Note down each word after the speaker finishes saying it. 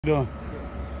Doing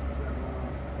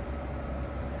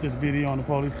this video on the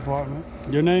police department.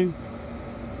 Your name?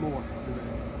 More.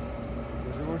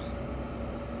 What's yours?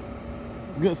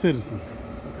 Good citizen. Okay.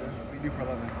 What do you do for a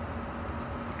living?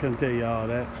 Couldn't tell you all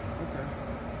that. Okay.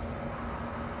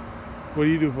 What do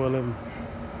you do for a living?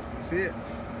 You see it?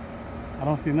 I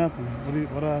don't see nothing.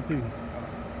 What do I see?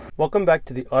 Welcome back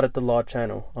to the Audit the Law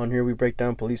channel. On here we break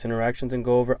down police interactions and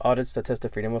go over audits that test the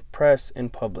freedom of press in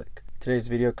public. Today's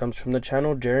video comes from the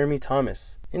channel Jeremy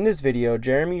Thomas. In this video,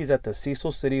 Jeremy is at the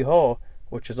Cecil City Hall,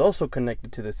 which is also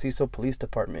connected to the Cecil Police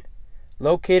Department,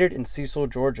 located in Cecil,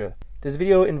 Georgia. This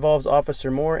video involves Officer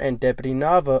Moore and Deputy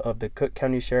Nava of the Cook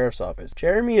County Sheriff's Office.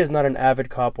 Jeremy is not an avid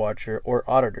cop watcher or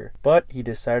auditor, but he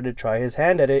decided to try his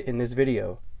hand at it in this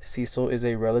video. Cecil is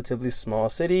a relatively small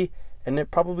city, and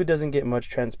it probably doesn't get much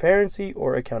transparency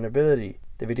or accountability.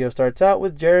 The video starts out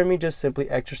with Jeremy just simply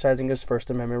exercising his First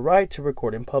Amendment right to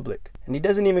record in public, and he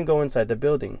doesn't even go inside the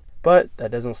building. But that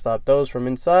doesn't stop those from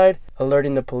inside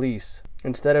alerting the police.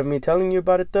 Instead of me telling you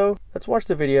about it though, let's watch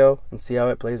the video and see how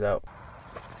it plays out.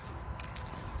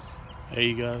 Hey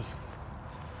you guys,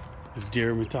 it's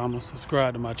Jeremy Thomas.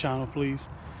 Subscribe to my channel please.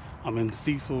 I'm in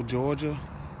Cecil, Georgia.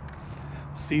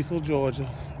 Cecil, Georgia,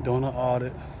 doing an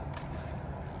audit.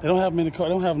 They don't have many cars.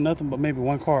 They don't have nothing but maybe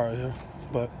one car out here,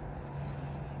 but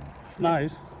it's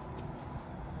nice.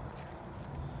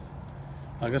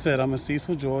 Like I said, I'm in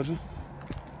Cecil, Georgia.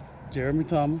 Jeremy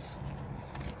Thomas.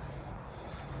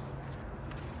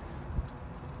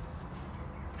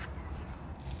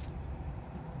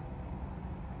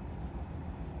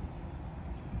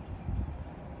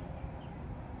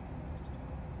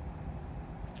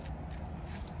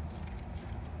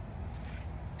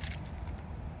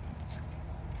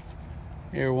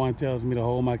 Everyone tells me to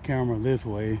hold my camera this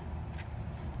way.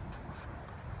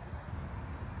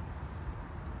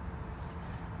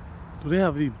 Do they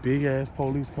have these big ass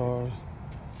police cars?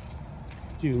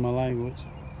 Excuse my language.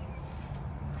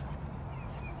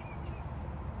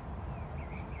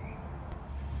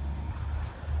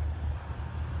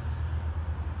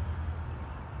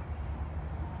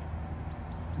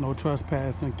 No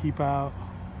trespassing, keep out.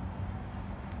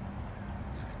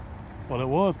 Well, it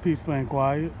was peaceful and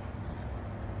quiet.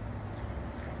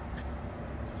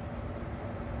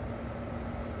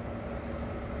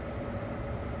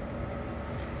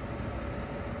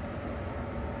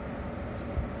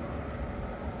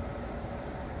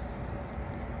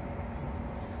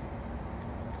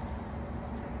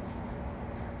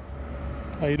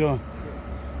 How you doing?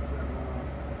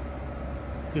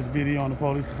 This video on the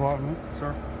police department.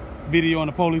 Sir? Video on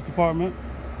the police department.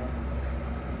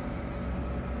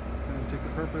 Didn't take the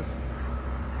purpose?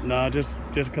 Nah, just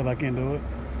because I can't do it.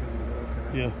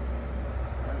 Okay. Yeah.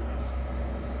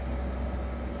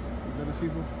 You live in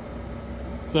Cecil?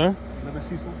 Sir? You live in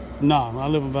Cecil? Nah, I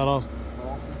live in Valdosta. How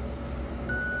often?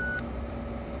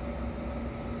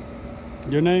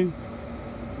 Your name?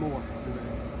 More.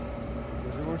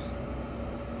 What's yours?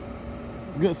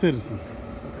 Good citizen.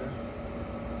 Okay.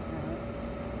 Alright.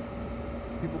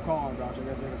 People calling about you. I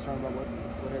guess they're concerned about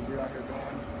whatever you're out here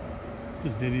doing.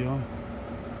 Just video.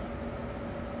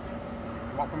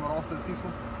 Walk from Audit to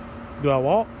Cecil? Do I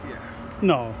walk? Yeah.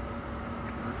 No.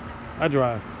 I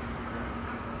drive.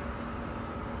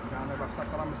 Down there by stop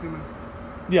sign, I'm assuming?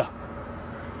 Yeah.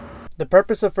 The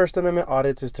purpose of First Amendment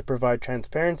audits is to provide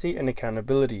transparency and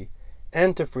accountability,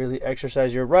 and to freely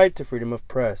exercise your right to freedom of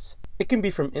press. It can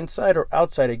be from inside or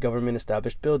outside a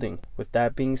government-established building. With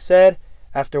that being said,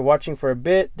 after watching for a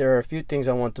bit, there are a few things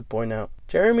I want to point out.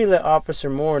 Jeremy let Officer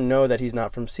Moore know that he's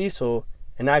not from Cecil,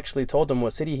 and actually told him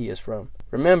what city he is from.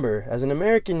 Remember, as an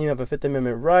American, you have a Fifth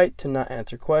Amendment right to not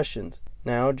answer questions.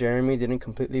 Now, Jeremy didn't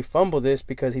completely fumble this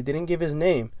because he didn't give his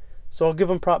name, so I'll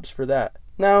give him props for that.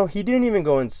 Now, he didn't even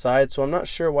go inside, so I'm not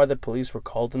sure why the police were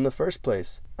called in the first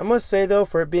place. I must say though,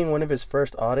 for it being one of his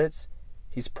first audits,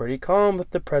 he's pretty calm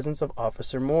with the presence of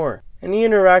Officer Moore. Any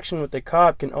interaction with the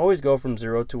cop can always go from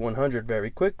 0 to 100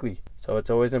 very quickly, so it's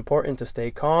always important to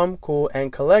stay calm, cool,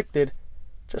 and collected,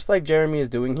 just like Jeremy is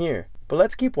doing here. But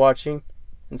let's keep watching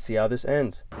and see how this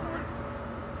ends. Is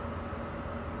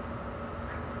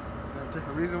there a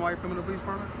particular reason why you're filming the police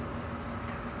department?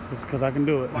 Just because I can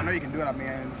do it. Well, I know you can do it. I mean,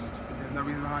 there's no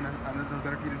reason behind it. I know there's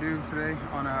better for you to do today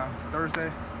on a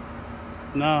Thursday.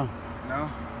 No.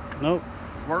 No? Nope.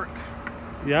 Work?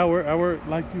 Yeah, I work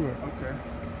like you work. Okay.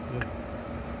 Yeah.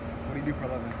 What do you do for a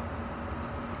living?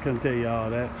 Couldn't tell you all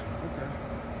that. Okay.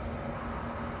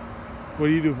 What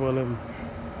do you do for a living?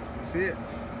 You see it?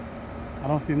 I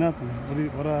don't see nothing.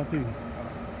 What do I see? I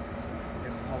guess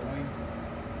it's Halloween.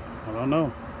 I don't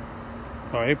know.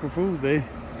 Or April Fool's Day.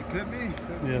 It could be.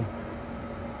 Yeah.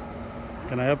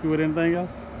 Can I help you with anything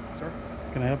else?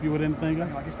 Can I help you with anything?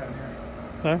 Standing like you standing here.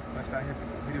 Sir? I stand here,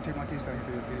 videotape like you standing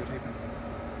here, videotaping.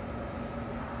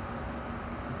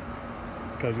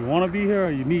 Because you want to be here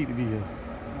or you need to be here?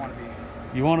 I want to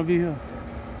be. You want to be here?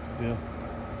 Yeah.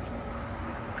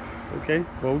 Okay.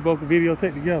 Well, we both can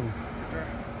videotape together. Yes, sir.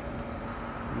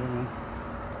 Yeah, man.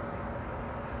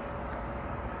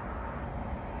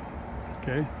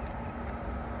 Okay.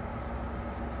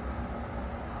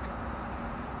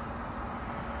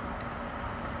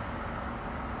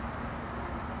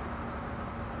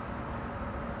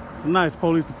 It's a nice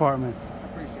police department. I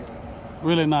appreciate it.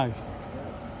 Really nice.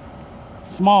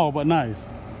 Small but nice.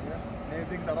 Yeah.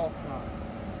 Anything about Austin?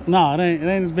 No, it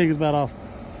ain't as big as Bad Austin.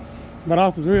 Bad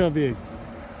Austin's real big.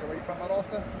 So where you from, about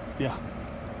Austin? Yeah.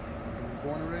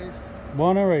 Born and raised?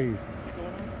 Born and raised. What's going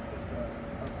on? Just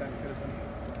outstanding citizen.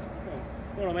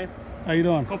 What's going on, man? How you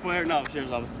doing? Copwatcher, Nava,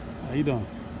 Sheriff's Office. How you doing?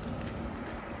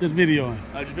 Just videoing.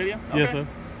 Just video? Okay. Yes, sir.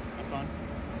 That's fine.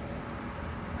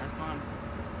 That's fine.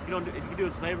 If you could do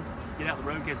us a favor, just get out the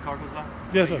road in case the car goes by.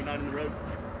 Yes, sir. You're not in the road.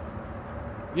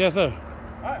 Yes, sir.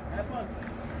 All right, have fun.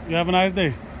 You have a nice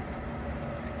day.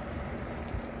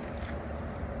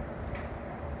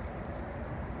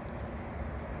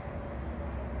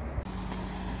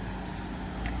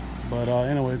 But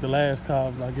anyway, the last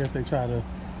cops, I guess they tried to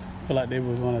feel like they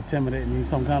was going to intimidate me in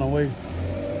some kind of way.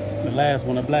 The last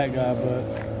one, a black guy, but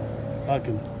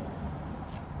fucking.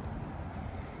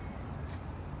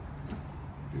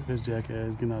 This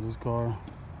jackass getting out of his car.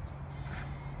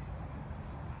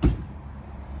 They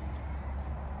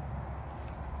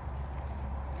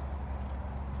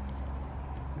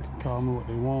can call me what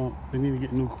they want. They need to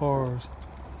get new cars.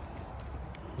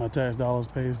 My tax dollars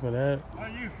pays for that. How are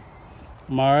you?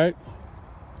 I'm all right.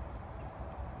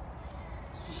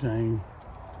 Shame.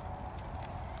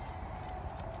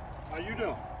 How you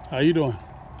doing? How you doing?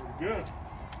 Pretty good.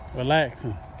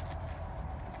 Relaxing.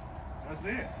 That's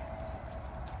it.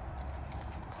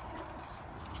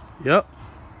 Yep.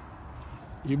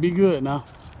 You be good now.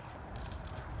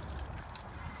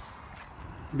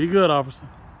 Be good, officer.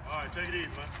 All right, take it easy,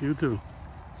 man. You too.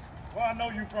 Where I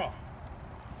know you from?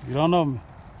 You don't know me?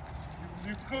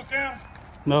 You Cook County?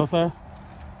 No, sir.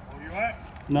 Where you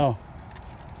at? No.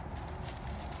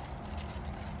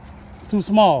 Too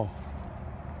small.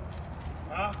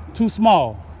 Huh? Too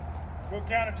small. Cook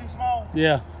County too small?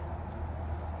 Yeah.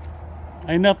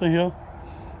 Ain't nothing here.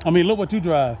 I mean, look what you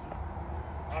drive.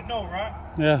 I know, right?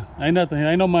 Yeah, ain't nothing here.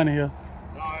 Ain't no money here.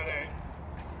 No, it ain't.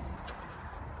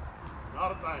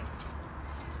 Not a thing.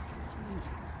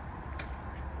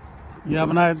 You have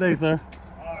a nice day, sir.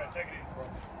 All right, take it easy, bro.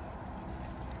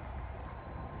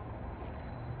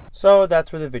 So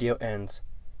that's where the video ends.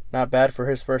 Not bad for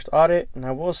his first audit, and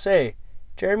I will say,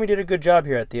 Jeremy did a good job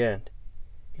here at the end.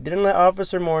 He didn't let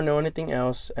Officer Moore know anything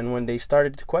else, and when they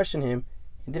started to question him,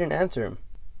 he didn't answer him.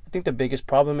 I think the biggest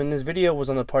problem in this video was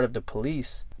on the part of the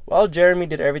police. While Jeremy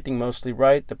did everything mostly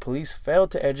right, the police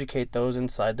failed to educate those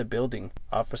inside the building.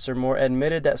 Officer Moore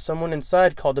admitted that someone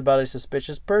inside called about a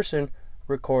suspicious person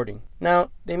recording. Now,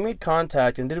 they made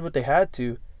contact and did what they had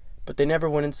to, but they never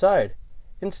went inside.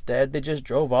 Instead, they just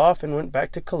drove off and went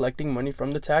back to collecting money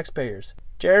from the taxpayers.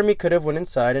 Jeremy could have went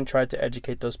inside and tried to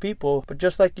educate those people, but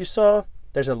just like you saw,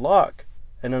 there's a lock,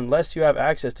 and unless you have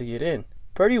access to get in.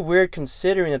 Pretty weird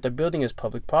considering that the building is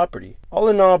public property. All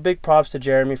in all, big props to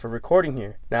Jeremy for recording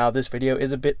here. Now, this video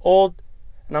is a bit old,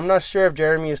 and I'm not sure if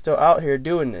Jeremy is still out here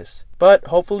doing this, but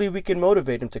hopefully we can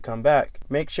motivate him to come back.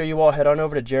 Make sure you all head on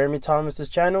over to Jeremy Thomas's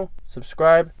channel,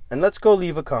 subscribe, and let's go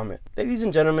leave a comment. Ladies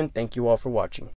and gentlemen, thank you all for watching.